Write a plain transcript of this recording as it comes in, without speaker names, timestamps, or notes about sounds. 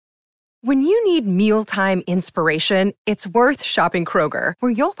When you need mealtime inspiration, it's worth shopping Kroger,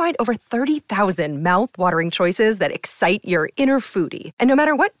 where you'll find over 30,000 mouth-watering choices that excite your inner foodie. And no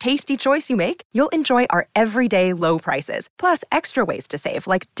matter what tasty choice you make, you'll enjoy our everyday low prices, plus extra ways to save,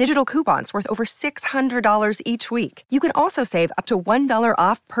 like digital coupons worth over $600 each week. You can also save up to $1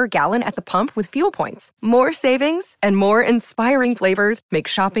 off per gallon at the pump with fuel points. More savings and more inspiring flavors make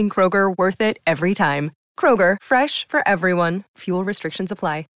shopping Kroger worth it every time. Kroger, fresh for everyone. Fuel restrictions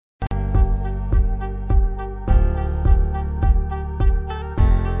apply.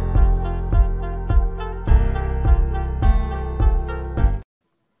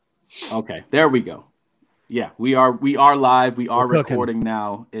 Okay, there we go. Yeah, we are live. We're recording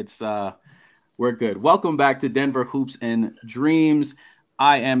now. It's we're good. Welcome back to Denver Hoops and Dreams.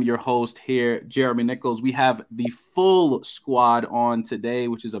 I am your host here, Jeremy Nichols. We have the full squad on today,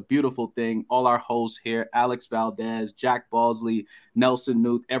 which is a beautiful thing. All our hosts here, Alex Valdez, Jack Balsley, Nelson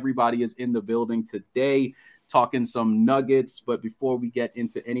Nuth, everybody is in the building today talking some Nuggets. But before we get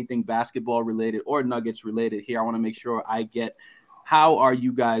into anything basketball related or Nuggets related here, I want to make sure I get how are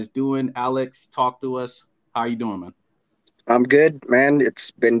you guys doing? Alex, talk to us. How are you doing, man? I'm good, man.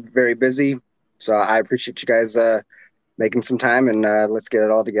 It's been very busy, so I appreciate you guys making some time, and let's get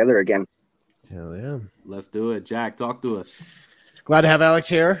it all together again. Hell yeah. Let's do it. Jack, talk to us. Glad to have Alex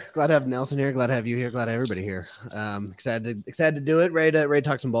here. Glad to have Nelson here. Glad to have you here. Glad to have everybody here. Excited to do it. Ready to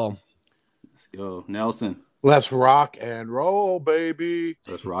talk some ball. Let's go. Nelson. Let's rock and roll, baby.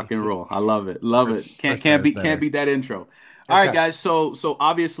 Let's rock and roll. I love it. Love it. Can't beat that intro. All right, guys. So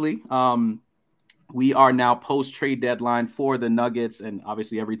obviously, we are now post-trade deadline for the Nuggets and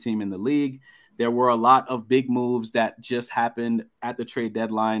obviously every team in the league. There were a lot of big moves that just happened at the trade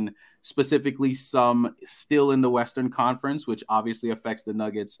deadline, specifically some still in the Western Conference, which obviously affects the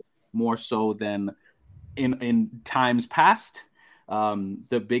Nuggets more so than in times past.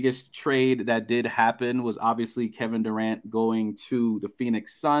 The biggest trade that did happen was obviously Kevin Durant going to the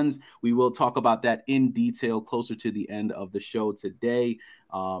Phoenix Suns. We will talk about that in detail closer to the end of the show today.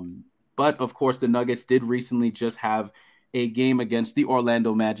 But of course, the Nuggets did recently just have a game against the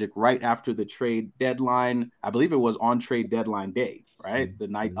Orlando Magic right after the trade deadline. I believe it was on trade deadline day, right? The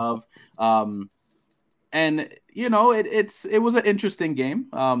night of. And, you know, it was an interesting game.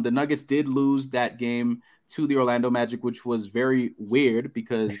 The Nuggets did lose that game to the Orlando Magic, which was very weird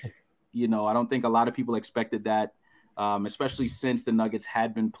because, you know, I don't think a lot of people expected that, especially since the Nuggets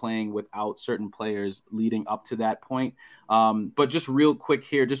had been playing without certain players leading up to that point. But just real quick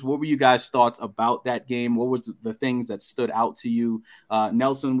here, just what were you guys' thoughts about that game? What was the things that stood out to you?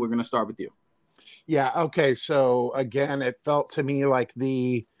 Nelson, we're going to start with you. Yeah, okay. So, again, it felt to me like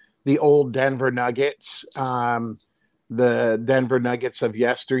the old Denver Nuggets, the Denver Nuggets of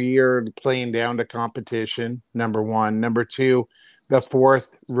yesteryear playing down to competition, number one. Number two, the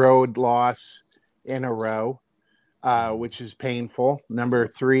fourth road loss in a row, which is painful. Number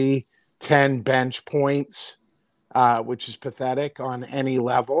three, 10 bench points, which is pathetic on any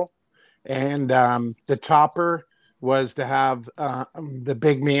level. And the topper was to have the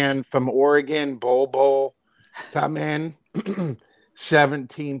big man from Oregon, Bol, come in.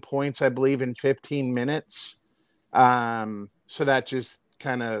 17 points, I believe, in 15 minutes. So that just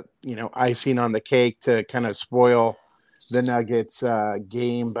kind of, you know, icing on the cake to kind of spoil the Nuggets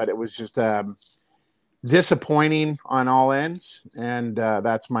game. But it was just disappointing on all ends. And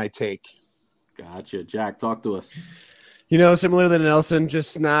that's my take. Gotcha. Jack, talk to us. You know, similar to Nelson,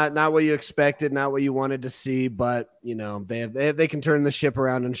 just not what you expected, not what you wanted to see. But, you know, they can turn the ship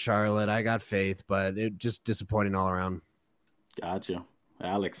around in Charlotte. I got faith, but it just disappointing all around. Gotcha.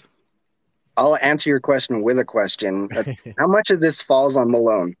 Alex. I'll answer your question with a question. How much of this falls on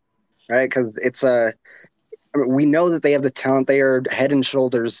Malone, right? Because we know that they have the talent. They are head and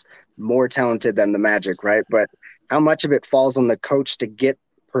shoulders more talented than the Magic, right? But how much of it falls on the coach to get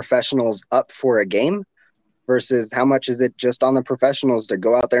professionals up for a game versus how much is it just on the professionals to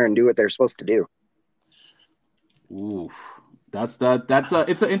go out there and do what they're supposed to do? Ooh. It's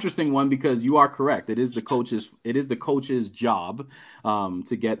an interesting one because you are correct. It is the coach's job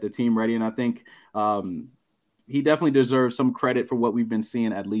to get the team ready. And I think he definitely deserves some credit for what we've been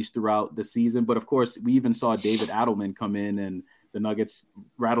seeing at least throughout the season. But of course, we even saw David Adelman come in and the Nuggets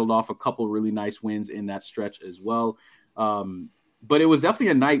rattled off a couple really nice wins in that stretch as well. But it was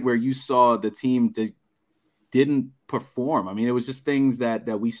definitely a night where you saw the team didn't perform. I mean, it was just things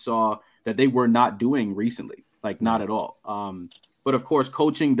that we saw that they were not doing recently. Like, not at all. But, of course,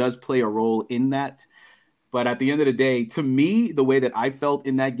 coaching does play a role in that. But at the end of the day, to me, the way that I felt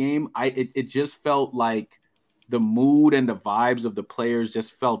in that game, it just felt like the mood and the vibes of the players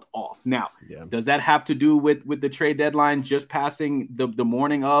just felt off. Now, does that have to do with the trade deadline just passing the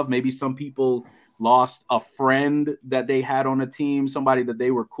morning of? Maybe some people lost a friend that they had on a team, somebody that they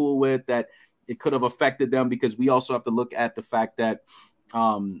were cool with, that it could have affected them, because we also have to look at the fact that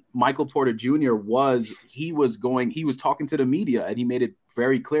Michael Porter Jr. was talking to the media, and he made it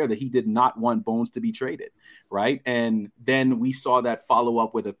very clear that he did not want Bones to be traded, right? And then we saw that follow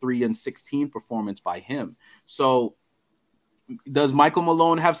up with a 3-16 performance by him. So does Michael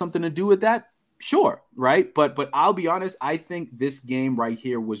Malone have something to do with that? Sure, right? But I'll be honest, I think this game right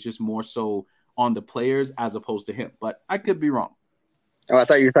here was just more so on the players as opposed to him. But I could be wrong. Oh, I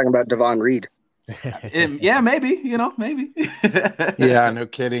thought you were talking about Devon Reed. Yeah, maybe, maybe. Yeah, no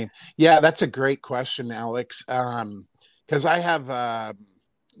kidding. Yeah, that's a great question, Alex. Because I have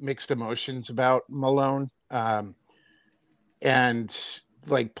mixed emotions about Malone and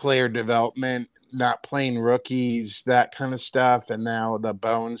like player development, not playing rookies, that kind of stuff. And now the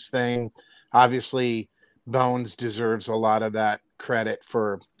Bones thing. Obviously, Bones deserves a lot of that credit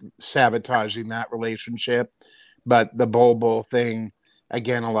for sabotaging that relationship. But the Bol thing,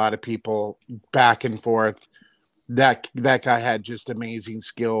 again, a lot of people back and forth. That guy had just amazing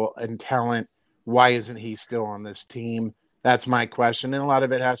skill and talent. Why isn't he still on this team? That's my question. And a lot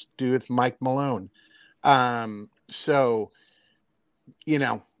of it has to do with Mike Malone. So,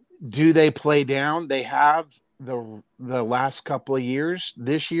 do they play down? They have the last couple of years.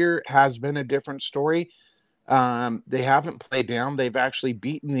 This year has been a different story. They haven't played down. They've actually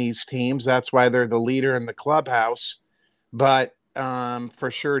beaten these teams. That's why they're the leader in the clubhouse. But for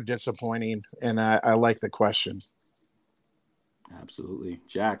sure disappointing. And I like the question. Absolutely.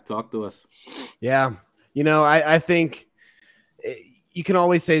 Jack, talk to us. Yeah. I think you can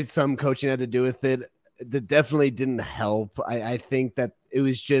always say some coaching had to do with it. That definitely didn't help. I think that it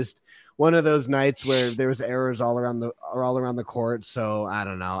was just one of those nights where there was errors all around the court. So I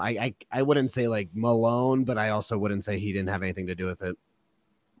don't know. I wouldn't say like Malone, but I also wouldn't say he didn't have anything to do with it.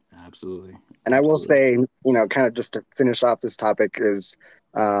 Absolutely. And I will say, kind of just to finish off this topic is,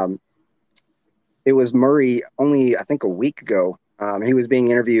 it was Murray only, I think, a week ago. He was being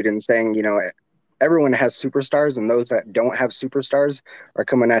interviewed and saying, everyone has superstars, and those that don't have superstars are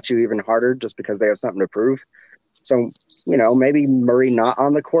coming at you even harder just because they have something to prove. So, maybe Murray not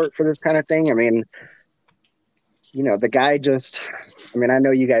on the court for this kind of thing. I mean, the guy I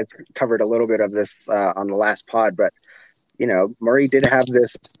know you guys covered a little bit of this on the last pod, but, Murray did have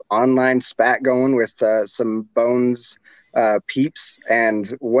this online spat going with some Bones peeps. And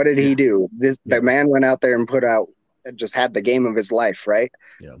what did he do? The man went out there and just had the game of his life, right?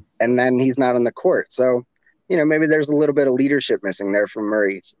 Yeah. And then he's not on the court. So, maybe there's a little bit of leadership missing there from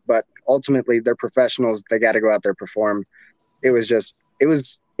Murray. But ultimately, they're professionals. They got to go out there perform. It was just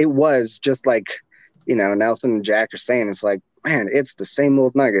like, Nelson and Jack are saying, it's like, man, it's the same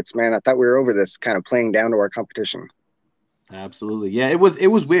old Nuggets, man. I thought we were over this, kind of playing down to our competition. Absolutely. Yeah, it was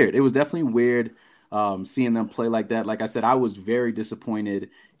weird. It was definitely weird seeing them play like that. Like I said, I was very disappointed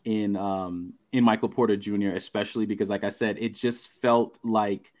in Michael Porter Jr., especially because, like I said, it just felt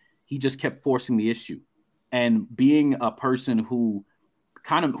like he just kept forcing the issue. And being a person who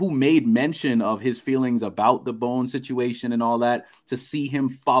made mention of his feelings about the Bone situation and all that, to see him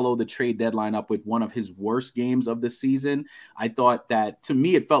follow the trade deadline up with one of his worst games of the season, I thought that, to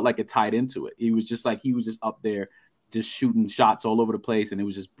me, it felt like it tied into it. He was just up there just shooting shots all over the place, and it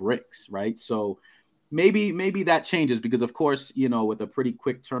was just bricks, right? So maybe that changes because, of course, with a pretty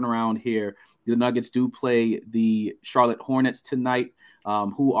quick turnaround here, the Nuggets do play the Charlotte Hornets tonight,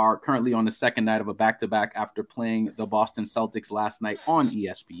 who are currently on the second night of a back-to-back after playing the Boston Celtics last night on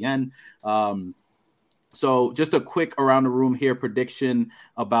ESPN. So just a quick around the room here prediction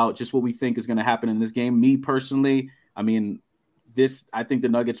about just what we think is going to happen in this game. Me personally, I think the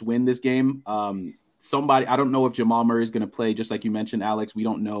Nuggets win this game. I don't know if Jamal Murray is going to play, just like you mentioned, Alex. We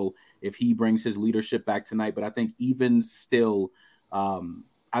don't know if he brings his leadership back tonight, but I think even still,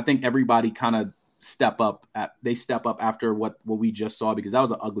 I think everybody kind of step up after what we just saw, because that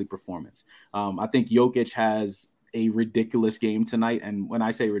was an ugly performance. I think Jokic has a ridiculous game tonight. And when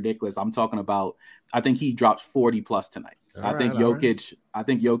I say ridiculous, I'm talking about, I think he drops 40 plus tonight. I think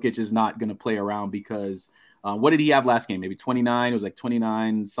Jokic is not going to play around because what did he have last game? Maybe 29. It was like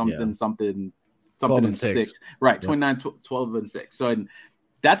 29 something and 6. Right. Yep. 29, 12 and 6. So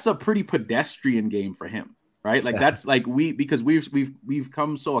that's a pretty pedestrian game for him. Right. Like that's like because we've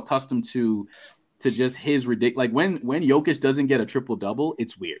come so accustomed to just his ridiculous, like when Jokic doesn't get a triple double,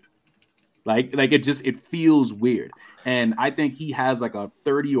 it's weird. Like it feels weird. And I think he has like a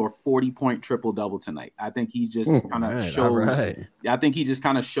 30 or 40 point triple double tonight. I think he just kind of shows. I think he just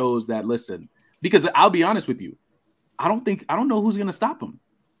kind of shows that, listen, because I'll be honest with you, I don't know who's going to stop him.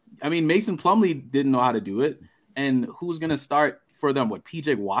 I mean, Mason Plumlee didn't know how to do it. And who's going to start for them? What,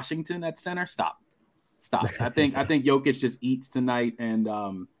 PJ Washington at center? Stop. I think Jokic just eats tonight, and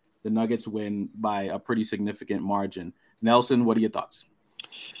the Nuggets win by a pretty significant margin. Nelson, what are your thoughts?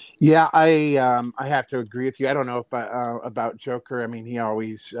 Yeah, I have to agree with you. I don't know if about Joker. I mean, he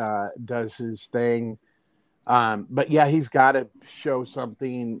always does his thing. But yeah, he's got to show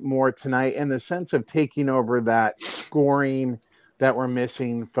something more tonight in the sense of taking over that scoring that we're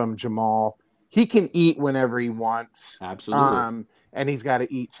missing from Jamal. He can eat whenever he wants. Absolutely. And he's got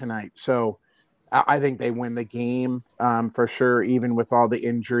to eat tonight. So I think they win the game for sure, even with all the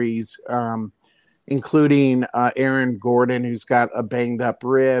injuries, including Aaron Gordon, who's got a banged up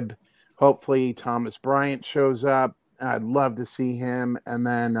rib. Hopefully Thomas Bryant shows up. I'd love to see him. And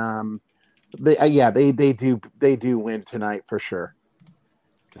then they do win tonight for sure.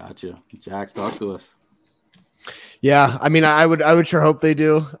 Gotcha. Jack, talk to us. Yeah, I mean, I would sure hope they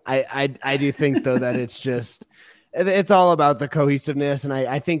do. I do think though that it's all about the cohesiveness, and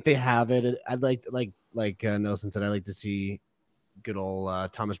I think they have it. I'd like Nelson said, I like to see good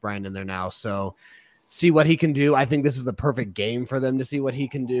old Thomas Bryant in there now. So see what he can do. I think this is the perfect game for them to see what he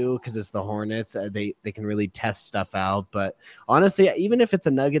can do because it's the Hornets. They can really test stuff out. But honestly, even if it's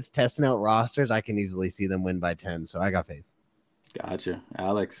a Nuggets testing out rosters, I can easily see them win by 10. So I got faith. Gotcha.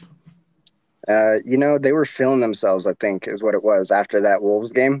 Alex. They were feeling themselves, I think, is what it was after that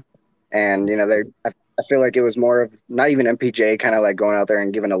Wolves game. And, I feel like it was more of not even MPJ kind of like going out there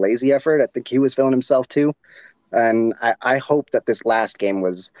and giving a lazy effort. I think he was feeling himself too. And I hope that this last game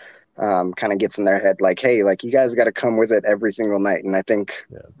was kind of gets in their head like, hey, like you guys got to come with it every single night. And I think,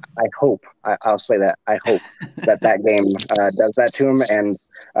 I'll say that. I hope that game does that to him. And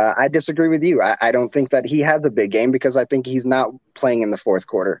I disagree with you. I don't think that he has a big game because I think he's not playing in the fourth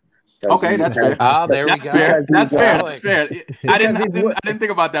quarter. Okay, that's fair. Oh, there we go. That's fair. I didn't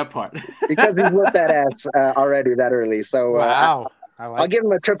think about that part. Because he's whipped that ass already that early. So wow. I'll give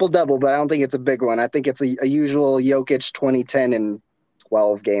him a triple-double, but I don't think it's a big one. I think it's a usual Jokic 20-10 and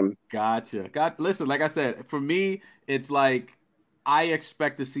 12 game. Gotcha. Listen, like I said, for me, it's like I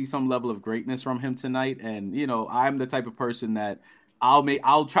expect to see some level of greatness from him tonight. And, I'm the type of person that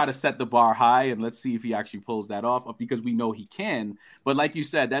I'll try to set the bar high and let's see if he actually pulls that off because we know he can. But like you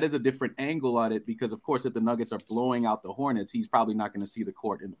said, that is a different angle on it because, of course, if the Nuggets are blowing out the Hornets, he's probably not going to see the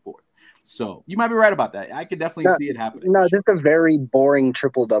court in the fourth. So you might be right about that. I could definitely see it happening. No, just a very boring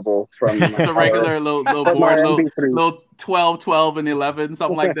triple-double from the regular little board, little 12, 12, and 11,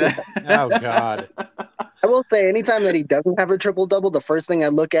 something like that. Oh, God. I will say anytime that he doesn't have a triple-double, the first thing I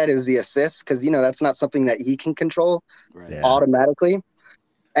look at is the assists because, that's not something that he can control automatically.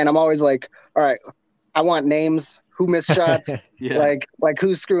 And I'm always like, all right, I want names, who missed shots, like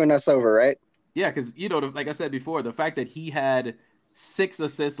who's screwing us over, right? Yeah, because, like I said before, the fact that he had 6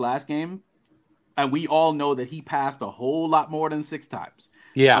 assists last game, and we all know that he passed a whole lot more than 6 times.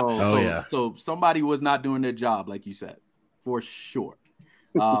 Yeah. So somebody was not doing their job, like you said, for sure.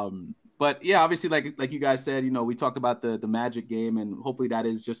 But yeah, obviously, like you guys said, we talked about the Magic game, and hopefully that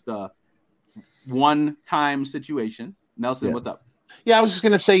is just a one-time situation. Nelson, what's up? Yeah, I was just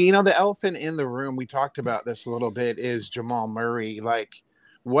going to say, the elephant in the room, we talked about this a little bit, is Jamal Murray. Like,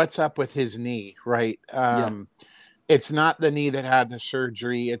 what's up with his knee, right? It's not the knee that had the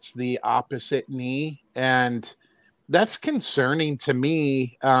surgery. It's the opposite knee. And that's concerning to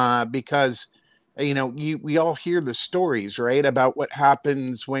me because, we all hear the stories, right, about what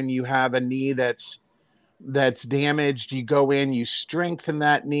happens when you have a knee that's damaged. You go in, you strengthen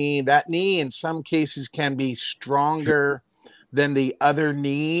that knee. That knee in some cases can be stronger than the other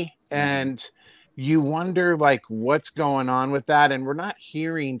knee. And you wonder like what's going on with that. And we're not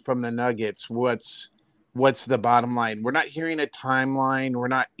hearing from the Nuggets what's the bottom line. We're not hearing a timeline. We're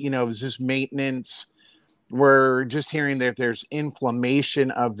not, is this maintenance? We're just hearing that there's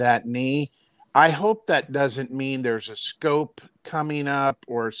inflammation of that knee. I hope that doesn't mean there's a scope coming up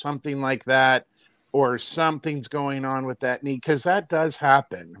or something like that, or something's going on with that knee, because that does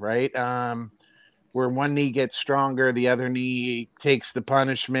happen, right? Where one knee gets stronger, the other knee takes the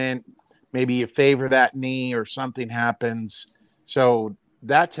punishment. Maybe you favor that knee or something happens. So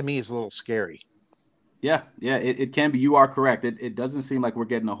that to me is a little scary. Yeah, it can be. You are correct. It doesn't seem like we're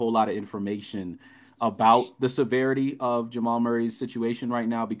getting a whole lot of information about the severity of Jamal Murray's situation right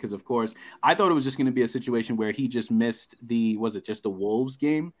now, because of course I thought it was just going to be a situation where he just missed the Wolves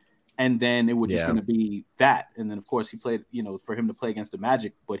game and then it was just going to be that. And then of course he played, for him to play against the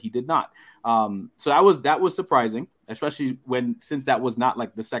Magic, but he did not. So that was surprising, especially since that was not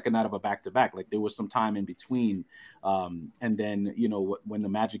like the second night of a back-to-back. Like there was some time in between, and then when the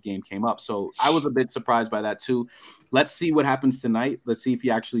Magic game came up. So I was a bit surprised by that too. Let's see what happens tonight. Let's see if he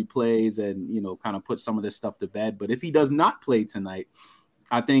actually plays and kind of put some of this stuff to bed. But if he does not play tonight,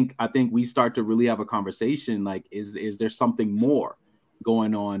 I think we start to really have a conversation. Like, is there something more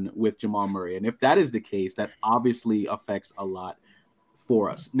going on with Jamal Murray? And if that is the case, that obviously affects a lot for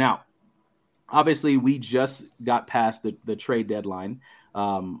us. Now, obviously, we just got past the trade deadline.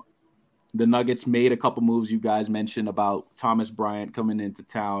 The Nuggets made a couple moves. You guys mentioned about Thomas Bryant coming into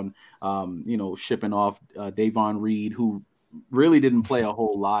town, shipping off Davon Reed, who really didn't play a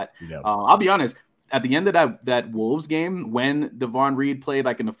whole lot. Yep. I'll be honest. At the end of that Wolves game, when Davon Reed played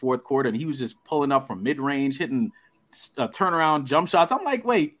like in the fourth quarter and he was just pulling up from mid-range, hitting turnaround jump shots, I'm like,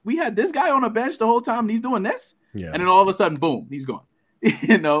 wait, we had this guy on the bench the whole time and he's doing this? Yeah. And then all of a sudden, boom, he's gone.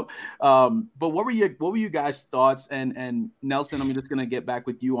 But what were you guys' thoughts? And Nelson, I'm just gonna get back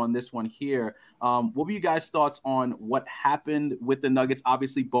with you on this one here. What were you guys' thoughts on what happened with the Nuggets?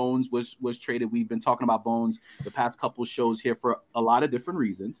 Obviously, Bones was traded. We've been talking about Bones the past couple shows here for a lot of different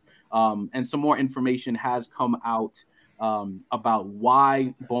reasons. And some more information has come out about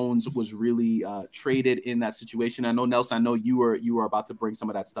why Bones was really traded in that situation. I know, Nelson, I know you were about to bring some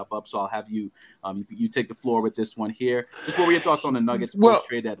of that stuff up, so I'll have you you take the floor with this one here. Just what were your thoughts on the Nuggets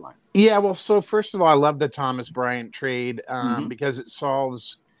post-trade deadline? Yeah, well, so first of all, I love the Thomas Bryant trade because it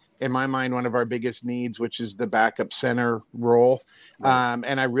solves, in my mind, one of our biggest needs, which is the backup center role. Right.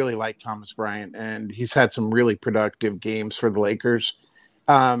 And I really like Thomas Bryant, and he's had some really productive games for the Lakers.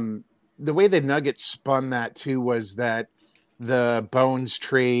 The way the Nuggets spun that too was that the Bones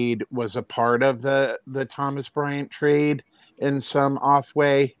trade was a part of the Thomas Bryant trade in some off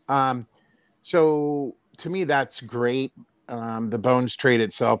way. So to me, that's great. The Bones trade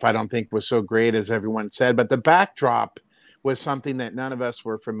itself, I don't think was so great as everyone said, but the backdrop was something that none of us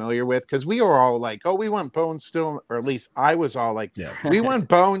were familiar with, because we were all like, oh, we want Bones still, or at least I was all like, we want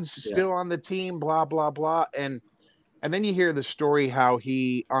Bones still on the team, blah, blah, blah. And then you hear the story how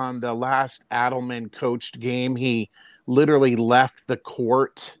he, on the last Adelman coached game, he literally left the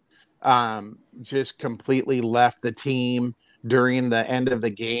court, just completely left the team during the end of the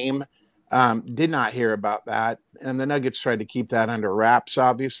game. Did not hear about that. And the Nuggets tried to keep that under wraps,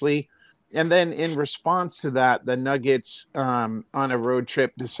 obviously. And then in response to that, the Nuggets on a road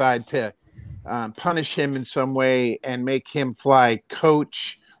trip decide to punish him in some way and make him fly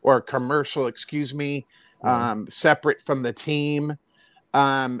coach or commercial, separate from the team.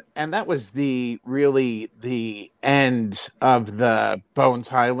 And that was really the end of the Bones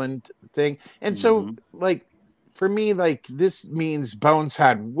Highland thing. And so, like, for me, like, this means Bones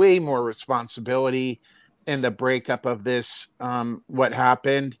had way more responsibility in the breakup of this, what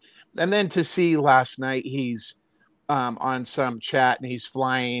happened. And then to see last night, he's on some chat and he's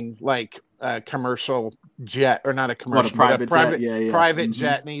flying like a commercial jet, or not a commercial, private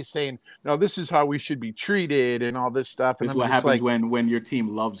jet. And he's saying, no, this is how we should be treated and all this stuff. And this is what happens like, when your team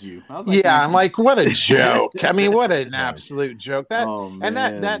loves you. I was like, I'm like, what a joke. I mean, what an absolute joke.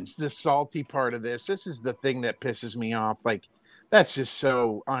 That's the salty part of this. This is the thing that pisses me off. Like, that's just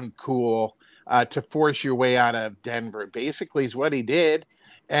so uncool to force your way out of Denver, basically, is what he did.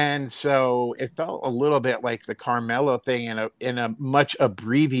 And so it felt a little bit like the Carmelo thing in a much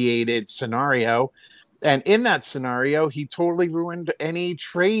abbreviated scenario. And in that scenario, he totally ruined any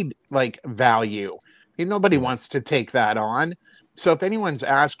trade like value. Nobody wants to take that on. So if anyone's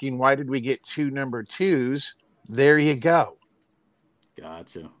asking, why did we get 2 number 2s? There you go.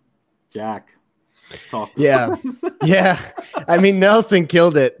 Gotcha. Jack. Yeah. I mean, Nelson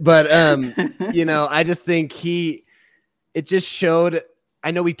killed it, but I just think it just showed. I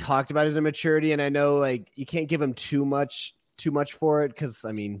know we talked about his immaturity, and I know like you can't give him too much for it, because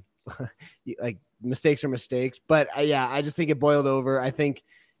I mean, like, mistakes are mistakes. But I just think it boiled over. I think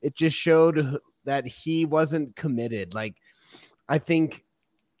it just showed that he wasn't committed. Like, I think,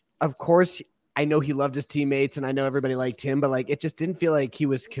 of course, I know he loved his teammates, and I know everybody liked him, but like, it just didn't feel like he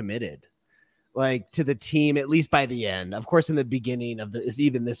was committed, like, to the team, at least by the end. Of course, in the beginning of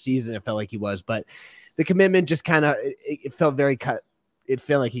even this season, it felt like he was, but the commitment just kind of, it felt very cut. It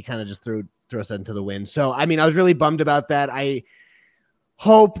felt like he kind of just threw us into the wind. So, I mean, I was really bummed about that. I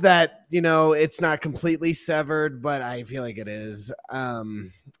hope that, it's not completely severed, but I feel like it is.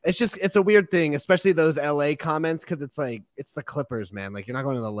 It's a weird thing, especially those LA comments, because it's like, it's the Clippers, man. Like, you're not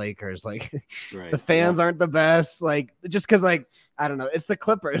going to the Lakers. Like, right. The fans aren't the best. Like, just because, like, I don't know, it's the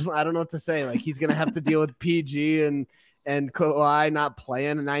Clippers. I don't know what to say. Like, he's going to have to deal with PG and and Kawhi not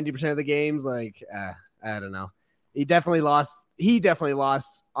playing 90% of the games, like I don't know. He definitely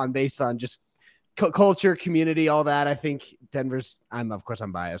lost on based on just culture, community, all that. I think Denver's. I'm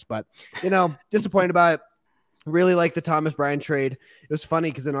biased, but disappointed about it. Really like the Thomas Bryant trade. It was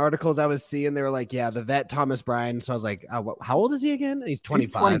funny because in articles I was seeing, they were like, yeah, the vet Thomas Bryant. So I was like, how old is he again? He's 25.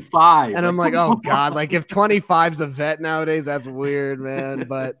 He's 25. And I'm like, oh God, like if 25's a vet nowadays, that's weird, man.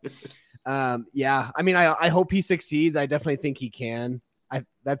 But yeah, I mean, I hope he succeeds. I definitely think he can.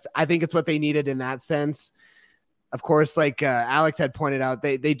 I think it's what they needed in that sense. Of course, like Alex had pointed out,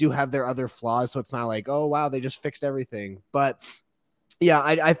 they do have their other flaws. So it's not like, oh, wow, they just fixed everything. But yeah,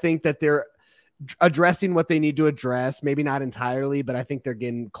 I think that they're addressing what they need to address. Maybe not entirely, but I think they're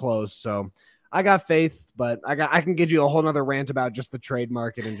getting close. So I got faith, but I can give you a whole nother rant about just the trade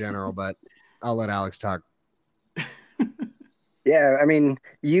market in general, but I'll let Alex talk. Yeah, I mean,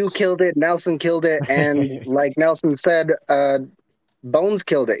 you killed it, Nelson killed it, and like Nelson said, Bones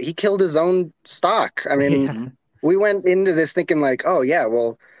killed it. He killed his own stock. I mean, we went into this thinking like, oh yeah,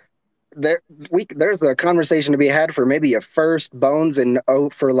 well, there's a conversation to be had for maybe a first, Bones, and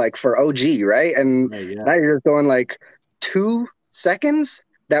for OG, right? And now you're just going like 2 seconds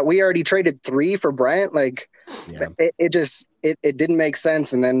that we already traded 3 for Bryant. Like it didn't make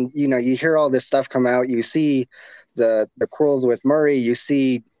sense. And then you hear all this stuff come out. You see the quarrels with Murray. You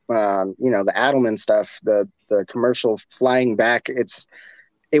see the Adelman stuff, the commercial flying back.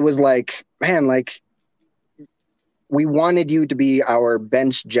 It was like, man, like, we wanted you to be our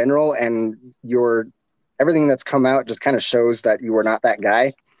bench general, and everything that's come out just kind of shows that you were not that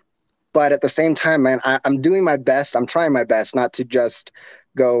guy. But at the same time, man, I'm doing my best. I'm trying my best not to just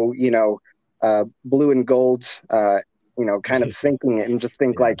go, blue and gold, kind of thinking it and just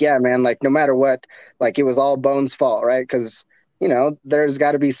think like, yeah, man, like no matter what, like it was all Bones' fault, right? Because, there's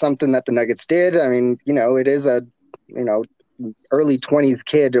got to be something that the Nuggets did. I mean, it is a, early 20s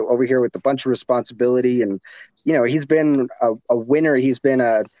kid over here with a bunch of responsibility, and he's been a winner. He's been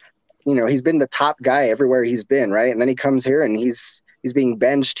he's been the top guy everywhere he's been, right? And then he comes here and he's being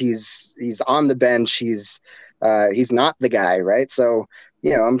benched. He's on the bench. He's not the guy, right? So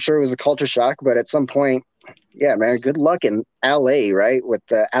I'm sure it was a culture shock, but at some point, yeah, man, good luck in LA, right, with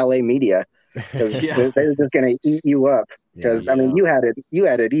the LA media, because they're just gonna eat you up. Because I mean, you had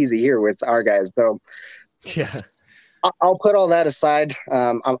it easy here with our guys. So yeah. I'll put all that aside.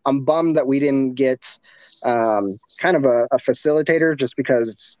 I'm bummed that we didn't get kind of a facilitator, just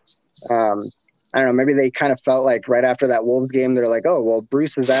because I don't know. Maybe they kind of felt like right after that Wolves game, they're like, oh, well,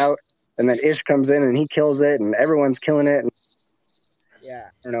 Bruce is out, and then Ish comes in and he kills it, and everyone's killing it. And yeah,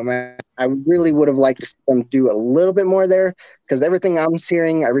 I don't know, man. I really would have liked to see them do a little bit more there, because everything I'm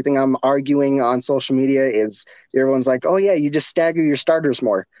hearing, everything I'm arguing on social media is everyone's like, oh yeah, you just stagger your starters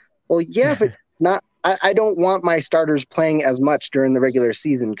more. Well, yeah, but not. I don't want my starters playing as much during the regular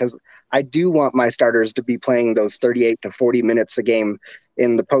season, because I do want my starters to be playing those 38 to 40 minutes a game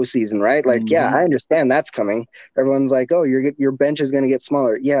in the postseason, right? Like, yeah, I understand that's coming. Everyone's like, oh, your bench is going to get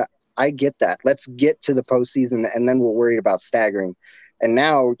smaller. Yeah, I get that. Let's get to the postseason, and then we'll worry about staggering. And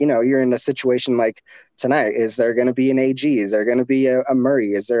now, you're in a situation like tonight. Is there going to be an AG? Is there going to be a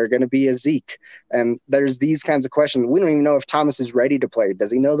Murray? Is there going to be a Zeke? And there's these kinds of questions. We don't even know if Thomas is ready to play.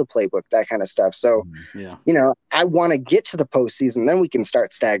 Does he know the playbook? That kind of stuff. So, I want to get to the postseason, then we can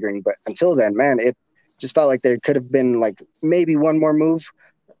start staggering. But until then, man, it just felt like there could have been like maybe one more move.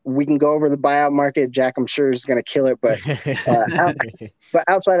 We can go over the buyout market. Jack, I'm sure, is going to kill it. But but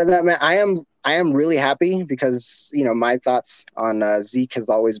outside of that, man, I am really happy, because my thoughts on Zeke has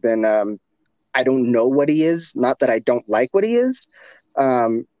always been I don't know what he is. Not that I don't like what he is.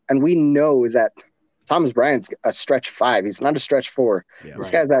 And we know that Thomas Bryant's a stretch 5. He's not a stretch 4. Yeah, this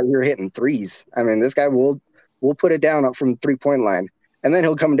guy's out here hitting threes. I mean, this guy will put it down up from the 3-point line, and then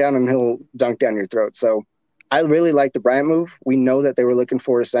he'll come down and he'll dunk down your throat. So I really like the Bryant move. We know that they were looking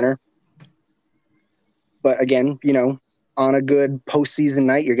for a center. But again, on a good postseason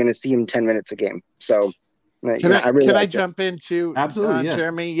night, you're going to see him 10 minutes a game. So can I jump into absolutely,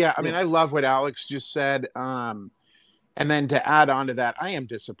 Jeremy? Yeah, I mean, I love what Alex just said. And then to add on to that, I am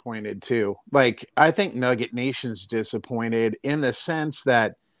disappointed too. Like, I think Nugget Nation's disappointed in the sense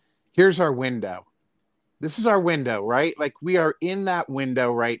that here's our window. This is our window, right? Like, we are in that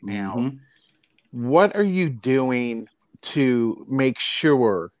window right now. Mm-hmm. What are you doing to make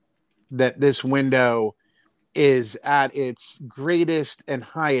sure that this window is at its greatest and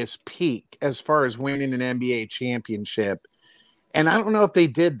highest peak as far as winning an NBA championship? And I don't know if they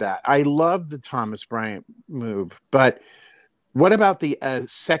did that. I love the Thomas Bryant move, but what about the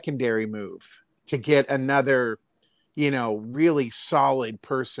secondary move to get another, really solid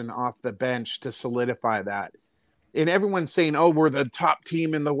person off the bench to solidify that? and everyone's saying, "Oh, we're the top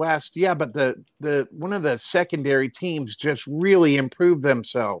team in the West." Yeah, but the one of the secondary teams just really improved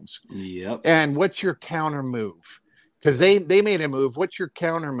themselves. Yep. And what's your counter move? Because they made a move. What's your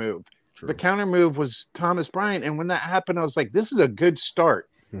counter move? True. The counter move was Thomas Bryant, and when that happened, I was like, "This is a good start,"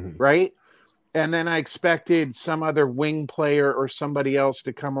 right? And then I expected some other wing player or somebody else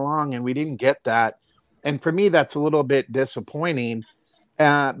to come along, and we didn't get that. And for me, that's a little bit disappointing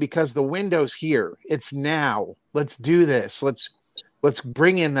because the window's here. It's now. Let's do this. Let's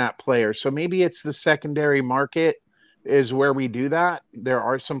bring in that player. So maybe it's the secondary market is where we do that. There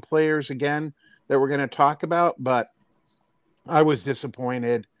are some players, again, that we're going to talk about, but I was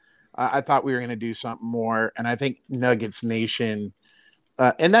disappointed. I thought we were going to do something more, and I think Nuggets Nation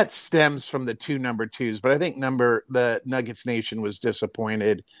and that stems from the two number twos, but I think the Nuggets Nation was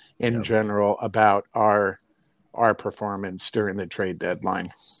disappointed in general about our performance during the trade deadline.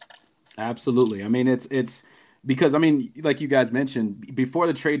 Absolutely. I mean, it's because, I mean, like you guys mentioned, before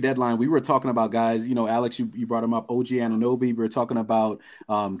the trade deadline, we were talking about guys, Alex, you brought him up, OG Anunoby. We were talking about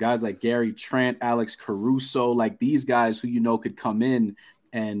guys like Gary Trent, Alex Caruso, like these guys who, could come in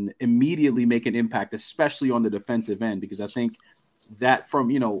and immediately make an impact, especially on the defensive end, because I think that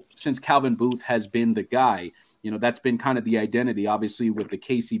from, since Calvin Booth has been the guy, that's been kind of the identity, obviously, with the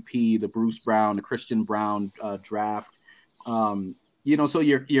KCP, the Bruce Brown, the Christian Brown draft. So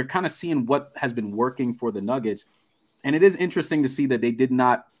you're kind of seeing what has been working for the Nuggets. And it is interesting to see that they did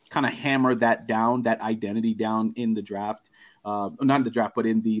not kind of hammer that down, that identity down in the draft. Not in the draft, but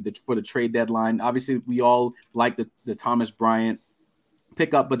in for the trade deadline. Obviously, we all like the Thomas Bryant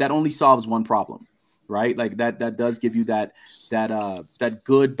pickup, but that only solves one problem. Right, like that does give you that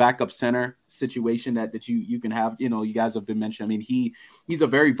good backup center situation that you can have. You guys have been mentioning. I mean, he's a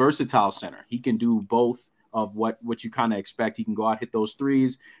very versatile center. He can do both of what you kind of expect. He can go out, hit those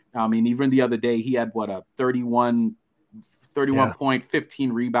threes. I mean, even the other day he had a 31 point,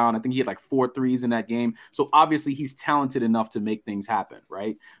 15 rebound. I think he had like 4 threes in that game. So obviously he's talented enough to make things happen,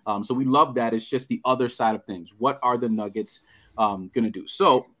 right? So we love that. It's just the other side of things. What are the Nuggets going to do?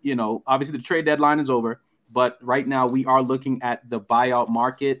 So, obviously the trade deadline is over, but right now we are looking at the buyout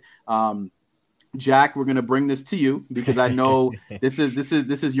market. Jack, we're going to bring this to you because I know this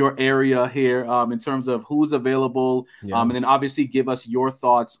is your area here in terms of who's available. And then obviously give us your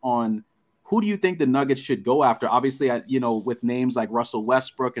thoughts on who do you think the Nuggets should go after? Obviously, with names like Russell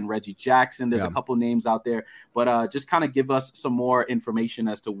Westbrook and Reggie Jackson, there's a couple names out there, but just kind of give us some more information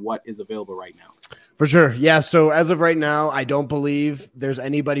as to what is available right now. For sure. Yeah. So as of right now, I don't believe there's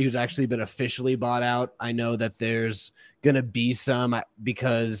anybody who's actually been officially bought out. I know that there's going to be some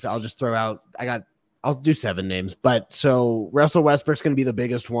because I'll just throw out, I'll do 7 names, but so Russell Westbrook's going to be the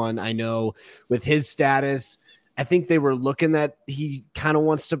biggest one. I know with his status, I think they were looking that he kind of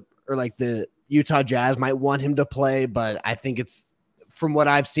wants to, or like the Utah Jazz might want him to play, but I think it's, from what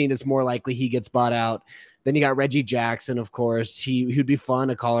I've seen, it's more likely he gets bought out. Then you got Reggie Jackson, of course. He'd be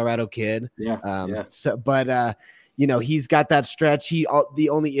fun, a Colorado kid. Yeah. So, but he's got that stretch. The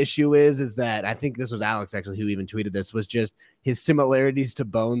only issue is that I think this was Alex actually who even tweeted this, was just his similarities to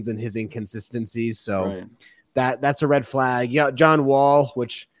Bones and his inconsistencies. So that's a red flag. Yeah, John Wall,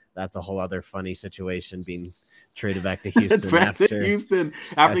 which that's a whole other funny situation, being traded back to Houston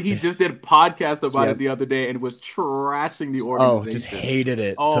after he just did a podcast about it the other day and was trashing the organization. Oh, just hated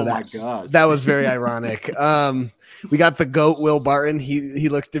it. Oh, my gosh. That was very ironic. We got the GOAT Will Barton. He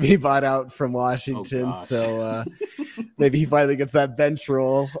looks to be bought out from Washington. So maybe he finally gets that bench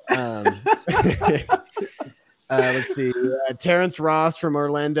role. Let's see. Terrence Ross from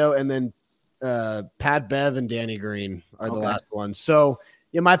Orlando, and then Pat Bev and Danny Green are the last ones. So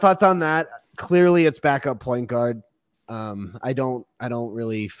my thoughts on that. Clearly it's backup point guard. I don't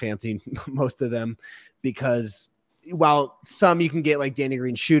really fancy most of them because while some you can get like Danny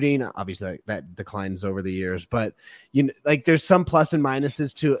Green shooting, obviously that declines over the years, but there's some plus and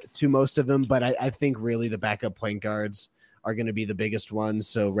minuses to most of them. But I think really the backup point guards are going to be the biggest ones.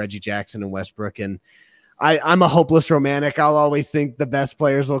 So Reggie Jackson and Westbrook, and I'm a hopeless romantic. I'll always think the best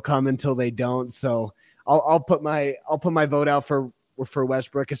players will come until they don't. So I'll put my vote out for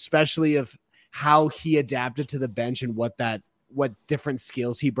Westbrook, especially of how he adapted to the bench and what different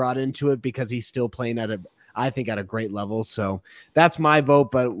skills he brought into it, because he's still playing at a great level. So that's my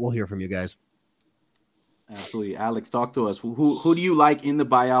vote, but we'll hear from you guys. Absolutely. Alex, talk to us. Who do you like in the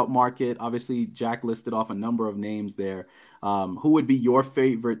buyout market? Obviously, Jack listed off a number of names there. Who would be your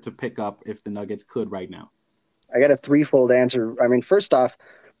favorite to pick up if the Nuggets could right now? I got a threefold answer. I mean, first off,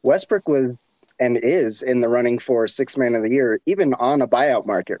 Westbrook was and is in the running for 6th man of the year, even on a buyout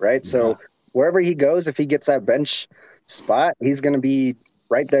market, right? Yeah. So wherever he goes, if he gets that bench spot, he's going to be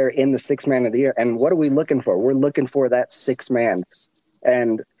right there in the 6th man of the year. And what are we looking for? We're looking for that 6th man.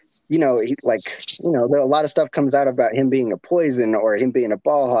 And, there a lot of stuff comes out about him being a poison or him being a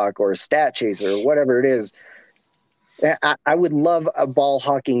ball hawk or a stat chaser or whatever it is. I would love a ball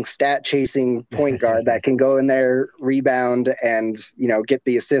hawking, stat chasing point guard that can go in there, rebound, and, get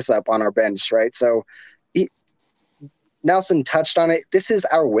the assists up on our bench. Right. So Nelson touched on it. This is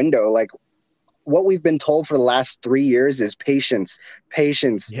our window. Like, what we've been told for the last 3 years is patience.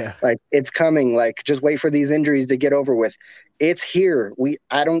 Yeah. Like, it's coming. Like, just wait for these injuries to get over with. It's here.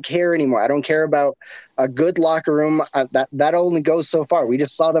 I don't care anymore. I don't care about a good locker room. That only goes so far. We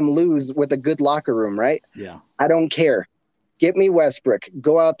just saw them lose with a good locker room, right? Yeah. I don't care. Get me Westbrook.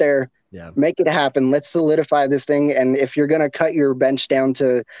 Go out there. Yeah. Make it happen. Let's solidify this thing. And if you're going to cut your bench down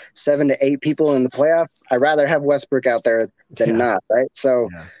to 7 to 8 people in the playoffs, I'd rather have Westbrook out there than not, right? So,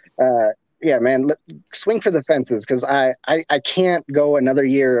 man, swing for the fences, because I can't go another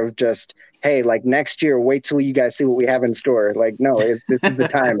year of just, hey, like, next year, wait till you guys see what we have in store. Like, no, this is the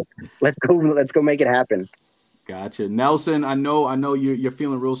time. Let's go make it happen. Gotcha. Nelson, I know you're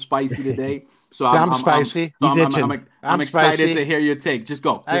feeling real spicy today. So I'm spicy. I'm excited to hear your take. Just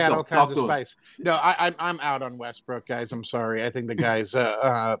go. I got go. all kinds of spice. No, I'm out on Westbrook, guys. I'm sorry. I think the guy's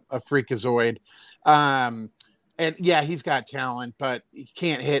a freakazoid. And yeah, he's got talent, but he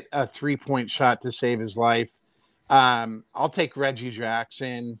can't hit a 3-point shot to save his life. I'll take Reggie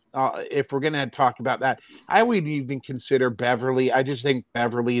Jackson. If we're going to talk about that, I wouldn't even consider Beverly. I just think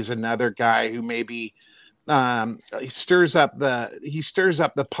Beverly is another guy who maybe he stirs up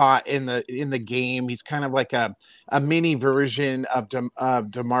the pot in the game. He's kind of like a mini version of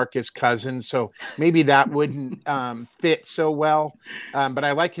DeMarcus Cousins, so maybe that wouldn't fit so well. But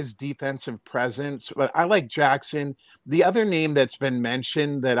I like his defensive presence. But I like Jackson. The other name that's been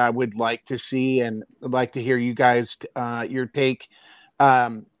mentioned that I would like to see and would like to hear you guys your take.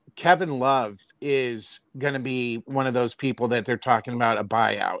 Kevin Love is going to be one of those people that they're talking about a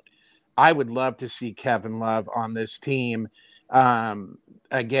buyout. I would love to see Kevin Love on this team.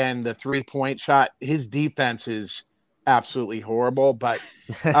 Again, the 3-point shot, his defense is absolutely horrible, but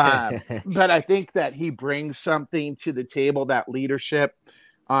I think that he brings something to the table, that leadership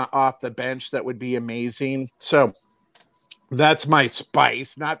off the bench that would be amazing. So that's my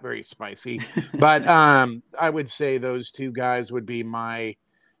spice, not very spicy, but I would say those two guys would be my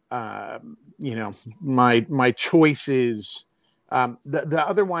choices. The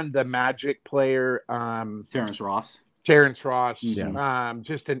other one, the Magic player, Terrence Ross,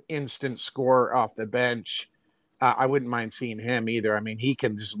 just an instant score off the bench. I wouldn't mind seeing him either. I mean, he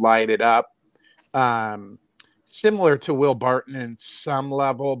can just light it up. Similar to Will Barton in some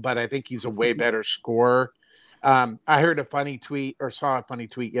level, but I think he's a way better scorer. I heard a funny tweet or saw a funny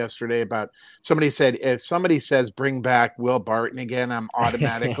tweet yesterday about somebody said, if somebody says bring back Will Barton again, I'm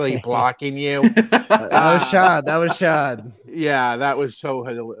automatically blocking you. That was Shad. Yeah, that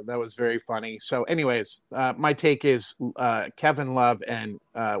was very funny. So anyways, my take is Kevin Love and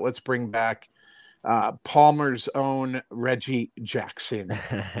let's bring back Palmer's own Reggie Jackson.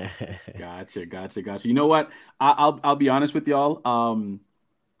 Gotcha. You know what? I'll be honest with y'all.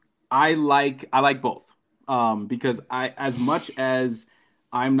 I like both. Because as much as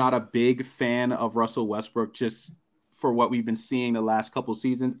I'm not a big fan of Russell Westbrook, just for what we've been seeing the last couple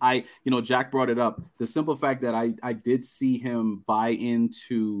seasons, Jack brought it up. The simple fact that I did see him buy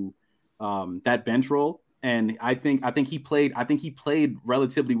into that bench role, and I think he played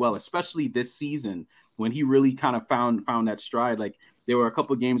relatively well, especially this season when he really kind of found that stride. Like, there were a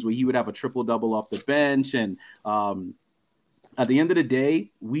couple of games where he would have a triple-double off the bench, and at the end of the day,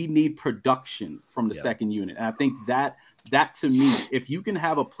 we need production from the second unit. And I think that to me, if you can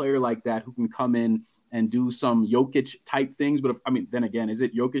have a player like that who can come in and do some Jokic type things, but then again, is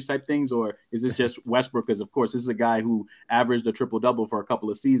it Jokic type things or is this just Westbrook? Because of course, this is a guy who averaged a triple double for a couple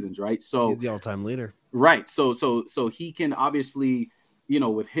of seasons, right? So he's the all-time leader, right? So he can obviously,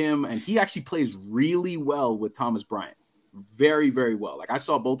 with him, and he actually plays really well with Thomas Bryant. Very, very well. Like, I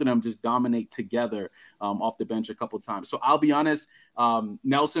saw both of them just dominate together off the bench a couple of times. So I'll be honest,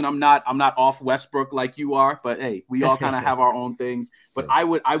 Nelson, I'm not off Westbrook like you are, but hey, we all kind of have our own things. But I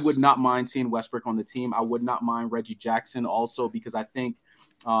would not mind seeing Westbrook on the team. I would not mind Reggie Jackson also, because I think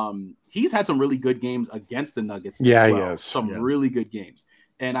he's had some really good games against the Nuggets. Yeah, well. he has. Some really good games.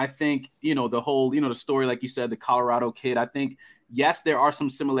 And I think, the whole, the story, like you said, the Colorado kid, I think, yes, there are some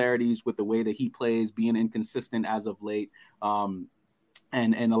similarities with the way that he plays, being inconsistent as of late. And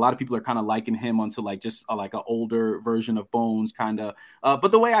a lot of people are kind of liking him onto like just like an older version of Bones kind of.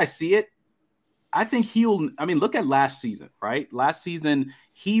 But the way I see it, I think look at last season, right? Last season,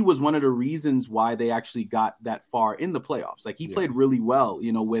 he was one of the reasons why they actually got that far in the playoffs. Like he played really well,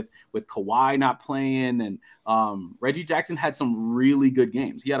 with Kawhi not playing, and Reggie Jackson had some really good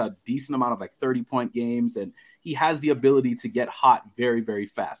games. He had a decent amount of 30-point games, and he has the ability to get hot very, very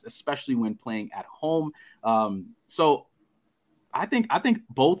fast, especially when playing at home. So I think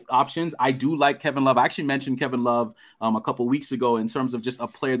both options. I do like Kevin Love. I actually mentioned Kevin Love a couple weeks ago in terms of just a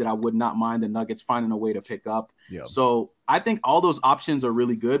player that I would not mind the Nuggets finding a way to pick up. Yeah. So I think all those options are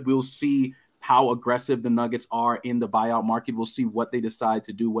really good. We'll see how aggressive the Nuggets are in the buyout market. We'll see what they decide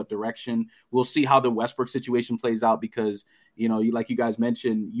to do, what direction. We'll see how the Westbrook situation plays out because, like you guys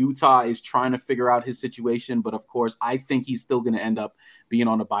mentioned, Utah is trying to figure out his situation. But, of course, I think he's still going to end up being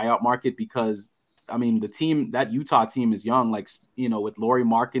on the buyout market because – that Utah team is young, with Lauri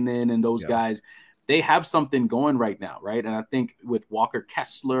Markkanen and those guys, they have something going right now, right? And I think with Walker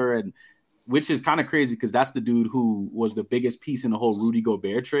Kessler, and which is kind of crazy because that's the dude who was the biggest piece in the whole Rudy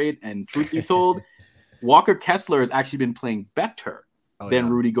Gobert trade. And truth be told, Walker Kessler has actually been playing better than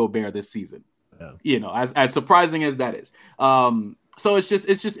Rudy Gobert this season. Yeah. As surprising as that is. So it's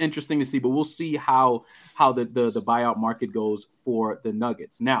just interesting to see, but we'll see how the buyout market goes for the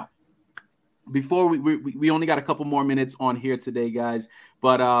Nuggets. Now, before we only got a couple more minutes on here today, guys,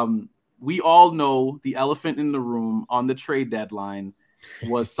 but we all know the elephant in the room on the trade deadline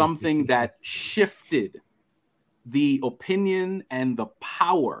was something that shifted the opinion and the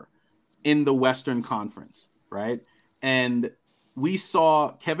power in the Western Conference, right? And we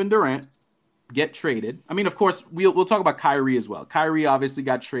saw Kevin Durant get traded. Of course, we'll talk about Kyrie as well. Kyrie obviously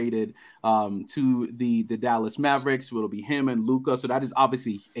got traded to the Dallas Mavericks. It'll be him and Luka. So that is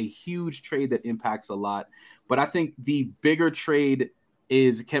obviously a huge trade that impacts a lot. But I think the bigger trade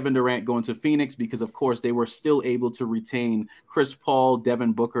is Kevin Durant going to Phoenix because, of course, they were still able to retain Chris Paul,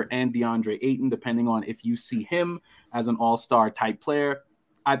 Devin Booker, and DeAndre Ayton, depending on if you see him as an all-star type player.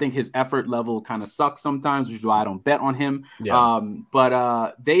 I think his effort level kind of sucks sometimes, which is why I don't bet on him. Yeah.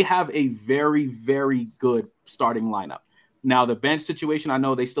 But they have a very, very good starting lineup. Now, the bench situation, I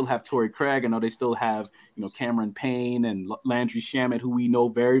know they still have Torrey Craig. I know they still have, Cameron Payne and Landry Shamet, who we know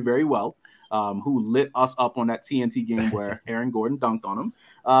very, very well, who lit us up on that TNT game where Aaron Gordon dunked on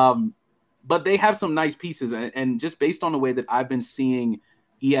him. But they have some nice pieces. And just based on the way that I've been seeing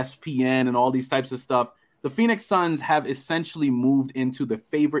ESPN and all these types of stuff, the Phoenix Suns have essentially moved into the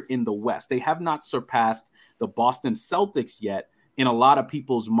favorite in the West. They have not surpassed the Boston Celtics yet in a lot of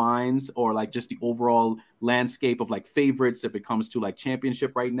people's minds, or just the overall landscape of favorites if it comes to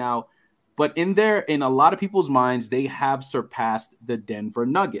championship right now. But in a lot of people's minds, they have surpassed the Denver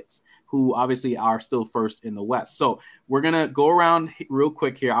Nuggets, who obviously are still first in the West. So we're going to go around real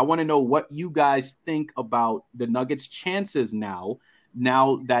quick here. I want to know what you guys think about the Nuggets' chances now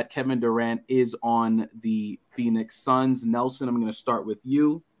that Kevin Durant is on the Phoenix Suns. Nelson, I'm going to start with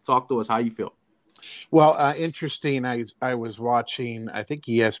you. Talk to us. How you feel? Well, interesting. I was watching, I think,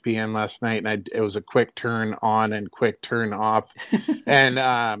 ESPN last night, and it was a quick turn on and quick turn off. And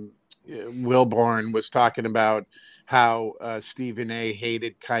Wilborn was talking about how Stephen A.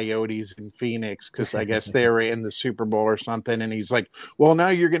 hated Coyotes in Phoenix because I guess they were in the Super Bowl or something. And he's like, well, now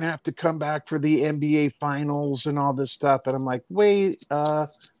you're going to have to come back for the NBA Finals and all this stuff. And I'm like, wait a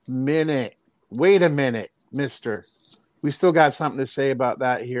minute, mister. We still got something to say about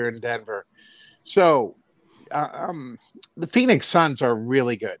that here in Denver. So the Phoenix Suns are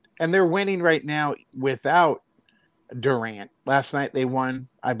really good. And they're winning right now without Durant. Last night they won,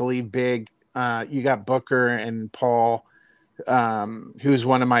 I believe, big. You got Booker and Paul, who's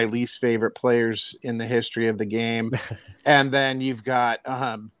one of my least favorite players in the history of the game. And then you've got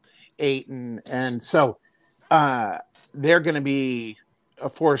Ayton. And so they're going to be a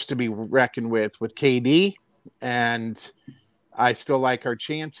force to be reckoned with KD. And I still like our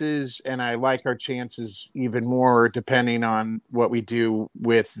chances, and I like our chances even more depending on what we do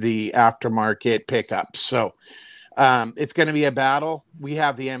with the aftermarket pickup. So it's going to be a battle. We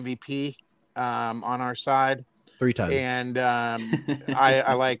have the MVP on our side 3 times, and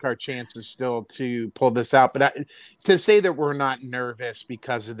I like our chances still to pull this out. But to say that we're not nervous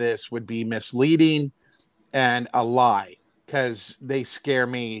because of this would be misleading and a lie, because they scare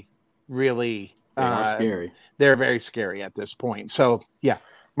me really. They are scary. They're very scary at this point. So yeah,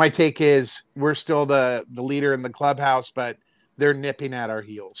 my take is we're still the leader in the clubhouse, but they're nipping at our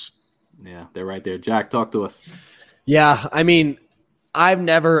heels. Yeah, they're right there. Jack, talk to us. Yeah, I've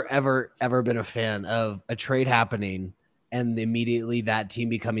never, ever been a fan of a trade happening and immediately that team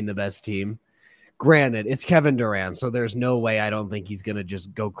becoming the best team. Granted, it's Kevin Durant, so there's no way I don't think he's gonna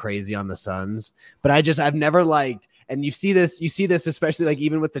just go crazy on the Suns. But I've never liked, and you see this especially like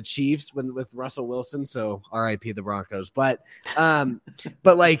even with the Chiefs with Russell Wilson. So RIP the Broncos. But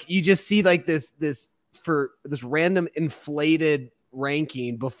like you just see like this random inflated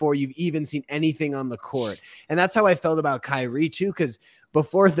ranking before you've even seen anything on the court. And that's how I felt about Kyrie too, because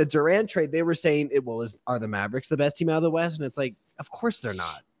before the Durant trade, they were saying are the Mavericks the best team out of the West? And it's like, of course they're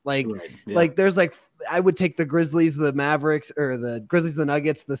not. Like, right. Yeah. Like there's like, I would take the Grizzlies, the Mavericks, or the Grizzlies, the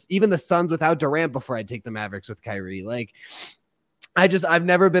Nuggets, even the Suns without Durant before I'd take the Mavericks with Kyrie. Like, I've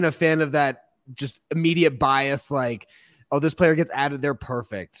never been a fan of that just immediate bias. Like, oh, this player gets added, they're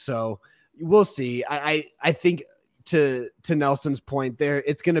perfect. So we'll see. I think to Nelson's point there,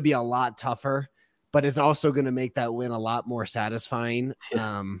 it's going to be a lot tougher, but it's also going to make that win a lot more satisfying.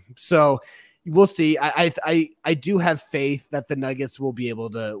 So we'll see. I do have faith that the Nuggets will be able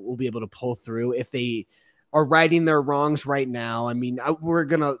to pull through if they are righting their wrongs right now. I mean,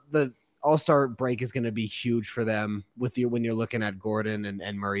 the All-Star break is going to be huge for them when you're looking at Gordon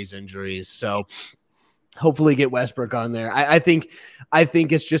and Murray's injuries. So hopefully get Westbrook on there. I think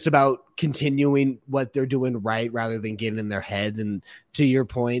it's just about continuing what they're doing right rather than getting in their heads. And to your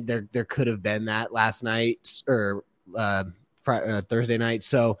point, there could have been that last night or Thursday night.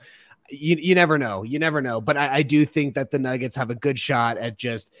 So you never know. You never know. But I do think that the Nuggets have a good shot at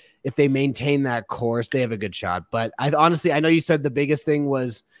just if they maintain that course, they have a good shot. But I know you said the biggest thing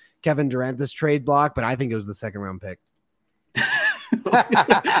was Kevin Durant, this trade block, but I think it was the second round pick.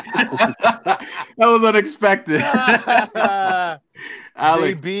 That was unexpected.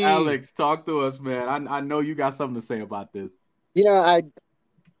 Alex, talk to us, man. I know you got something to say about this. You know,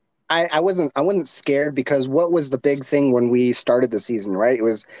 I wasn't scared because what was the big thing when we started the season, right? It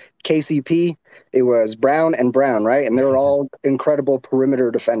was KCP, it was Brown, right? And they were all incredible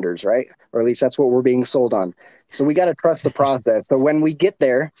perimeter defenders, right? Or at least that's what we're being sold on. So we got to trust the process. So when we get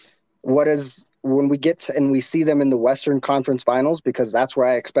there, when we get to, and we see them in the Western Conference Finals, because that's where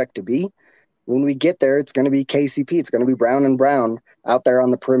I expect to be, when we get there, it's going to be KCP. It's going to be Brown out there on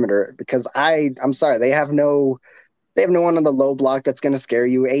the perimeter, because I'm sorry, they have no one on the low block that's going to scare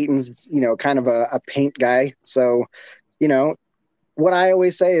you. Ayton's, kind of a paint guy. So, what I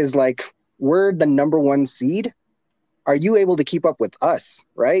always say is like, we're the number 1 seed. Are you able to keep up with us?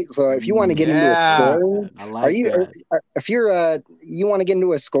 Right. So if you want to get into a scoring, if you want to get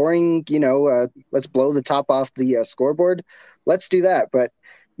into a scoring, let's blow the top off the scoreboard. Let's do that. But,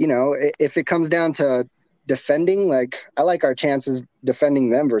 if it comes down to defending, like I like our chances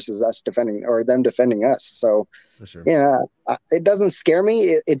defending them versus us defending or them defending us. So, for sure. It doesn't scare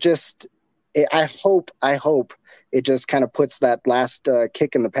me. I hope it just kind of puts that last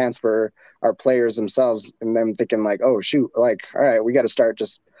kick in the pants for our players themselves and them thinking like, oh shoot, like, all right, we got to start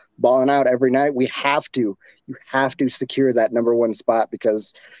just balling out every night. You have to secure that number 1 spot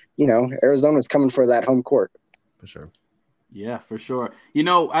because, Arizona's coming for that home court. For sure. Yeah, for sure.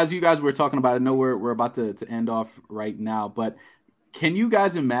 As you guys were talking about, I know we're about to end off right now, but can you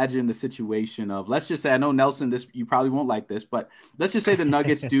guys imagine the situation of, let's just say, I know Nelson, you probably won't like this, but let's just say the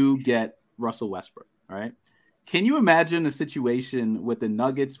Nuggets do get Russell Westbrook, all right? Can you imagine a situation with the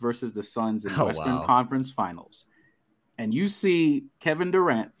Nuggets versus the Suns in the Western Conference Finals? And you see Kevin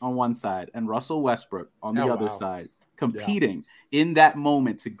Durant on one side and Russell Westbrook on the other side competing in that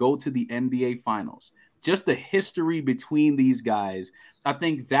moment to go to the NBA Finals. Just the history between these guys, I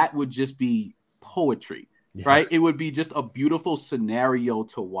think that would just be poetry, right? It would be just a beautiful scenario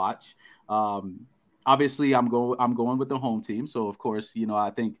to watch. Obviously, I'm going with the home team, so of course,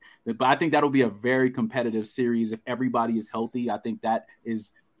 I think that'll be a very competitive series if everybody is healthy. I think that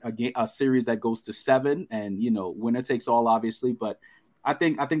is a series that goes to 7, and winner takes all, obviously. But I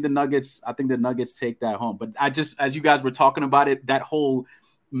think the Nuggets take that home. But as you guys were talking about it, that whole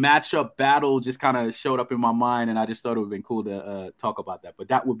matchup battle just kind of showed up in my mind, and I just thought it would have been cool to talk about that. But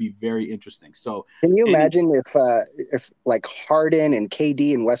that would be very interesting. So can you imagine if like Harden and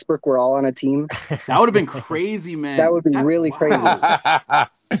KD and Westbrook were all on a team? That would have been crazy, man. That would be really crazy.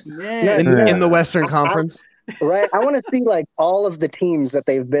 In the Western Conference. Right. I want to see like all of the teams that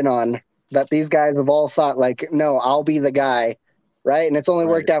they've been on that these guys have all thought like, no, I'll be the guy. Right. And it's only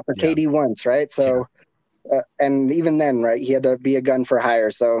worked out for KD once. Right. So and even then, right, he had to be a gun for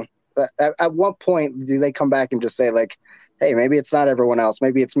hire. So at what point do they come back and just say like, hey, maybe it's not everyone else.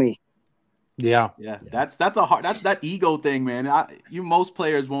 Maybe it's me. Yeah. That's that ego thing, man. Most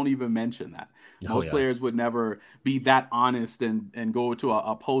players won't even mention that. Most players would never be that honest and go to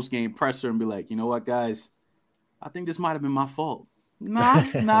a post-game presser and be like, you know what, guys, I think this might have been my fault. Nah,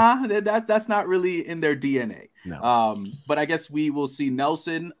 that's not really in their DNA. No. But I guess we will see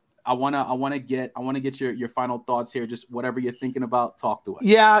Nelson. I wanna get your final thoughts here. Just whatever you're thinking about, talk to us.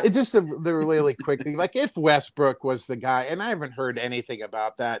 Yeah, it just the really quickly, like if Westbrook was the guy, and I haven't heard anything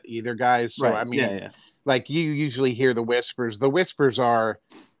about that either, guys. So right. I mean, like you usually hear the whispers. The whispers are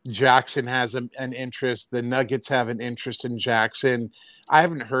Jackson has an interest. The Nuggets have an interest in Jackson. I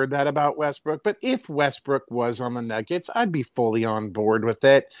haven't heard that about Westbrook, but if Westbrook was on the Nuggets, I'd be fully on board with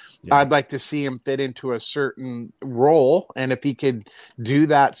it. Yeah. I'd like to see him fit into a certain role. And if he could do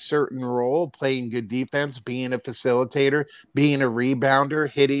that certain role, playing good defense, being a facilitator, being a rebounder,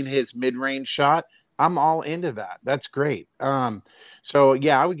 hitting his mid-range shot, I'm all into that. That's great. So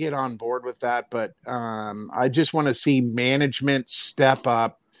yeah, I would get on board with that, but I just want to see management step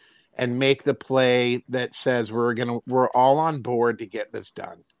up and make the play that says we're all on board to get this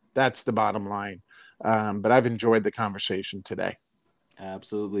done. That's the bottom line. But I've enjoyed the conversation today.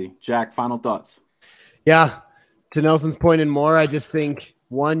 Absolutely. Jack, final thoughts. Yeah. To Nelson's point and more, I just think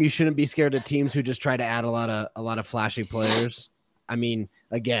one, you shouldn't be scared of teams who just try to add a lot of flashy players. I mean,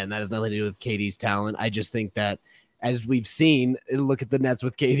 again, that has nothing to do with KD's talent. I just think that as we've seen, look at the Nets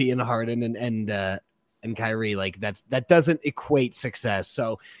with KD and Harden and Kyrie, like that doesn't equate success.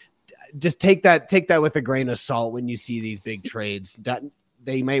 So just take that with a grain of salt when you see these big trades.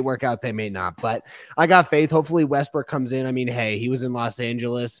 They may work out, they may not, but I got faith. Hopefully Westbrook comes in. I mean, hey, he was in Los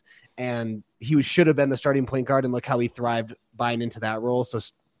Angeles and he should have been the starting point guard, and look how he thrived buying into that role. So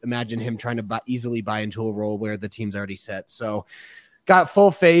imagine him trying to easily buy into a role where the team's already set. So got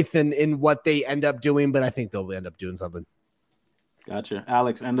full faith in what they end up doing, but I think they'll end up doing something. Gotcha.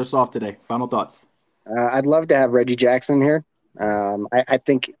 Alex, end us off today. Final thoughts. I'd love to have Reggie Jackson here. I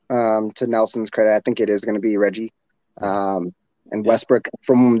think, to Nelson's credit, I think it is going to be Reggie. And Westbrook,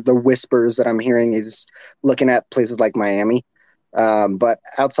 from the whispers that I'm hearing, is looking at places like Miami. But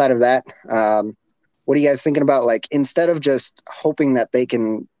outside of that, what are you guys thinking about? Like, instead of just hoping that they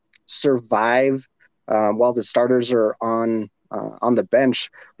can survive while the starters are on the bench,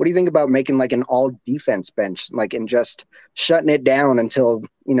 what do you think about making like an all defense bench, like, and just shutting it down until,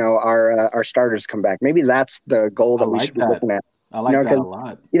 our starters come back? Maybe that's the goal that we should be looking at. I like that a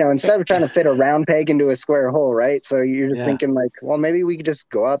lot. Instead of trying to fit a round peg into a square hole, right? So you're just thinking like, well, maybe we could just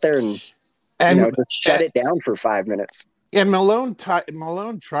go out there and just shut it down for 5 minutes. Yeah, Malone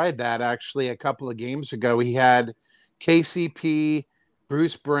tried that actually a couple of games ago. He had KCP,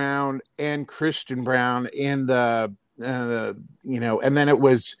 Bruce Brown, and Christian Brown in the and then it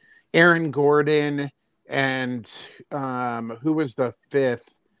was Aaron Gordon and who was the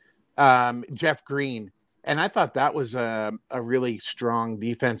fifth? Jeff Green. And I thought that was a really strong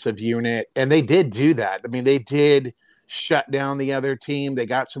defensive unit. And they did do that. I mean, they did shut down the other team. They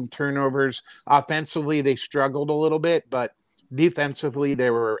got some turnovers. Offensively, they struggled a little bit, but defensively,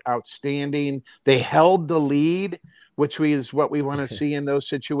 they were outstanding. They held the lead, which is what we want to see in those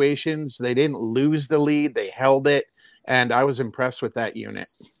situations. They didn't lose the lead. They held it. And I was impressed with that unit.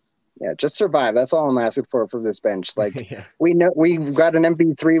 Yeah, just survive. That's all I'm asking for this bench. Like, we know we've got an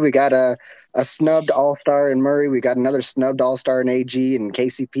MP3. We got a snubbed all-star in Murray. We got another snubbed all-star in AG, and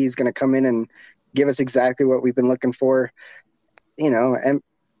KCP is going to come in and give us exactly what we've been looking for.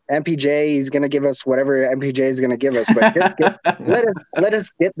 MPJ is going to give us whatever MPJ is going to give us, but let us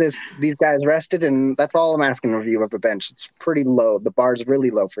get these guys rested, and that's all I'm asking of you of a bench. It's pretty low. The bar's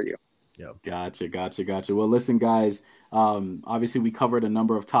really low for you. Yeah. Gotcha. Well, listen, guys. Obviously, we covered a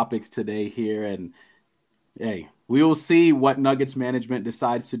number of topics today here, and hey, we will see what Nuggets management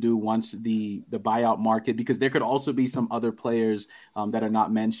decides to do once the buyout market, because there could also be some other players that are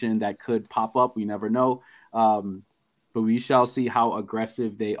not mentioned that could pop up. We never know. But we shall see how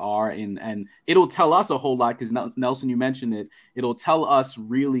aggressive they are. And it'll tell us a whole lot, because Nelson, you mentioned it. It'll tell us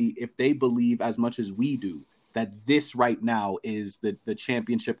really if they believe as much as we do that this right now is the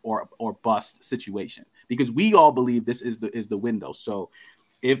championship or bust situation, because we all believe this is the window. So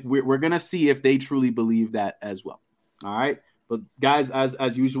if we're going to see if they truly believe that as well. All right. But guys,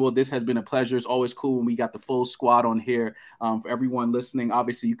 as usual, this has been a pleasure. It's always cool when we got the full squad on here. For everyone listening,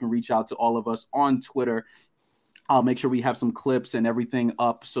 obviously you can reach out to all of us on Twitter. I'll make sure we have some clips and everything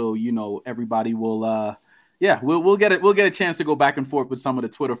up, so everybody will we'll get a chance to go back and forth with some of the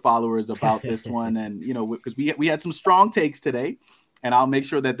Twitter followers about this one, and because we had some strong takes today, and I'll make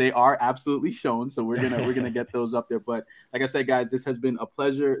sure that they are absolutely shown. So we're gonna get those up there. But like I said, guys, this has been a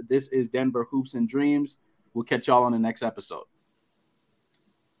pleasure. This is Denver Hoops and Dreams. We'll catch y'all on the next episode.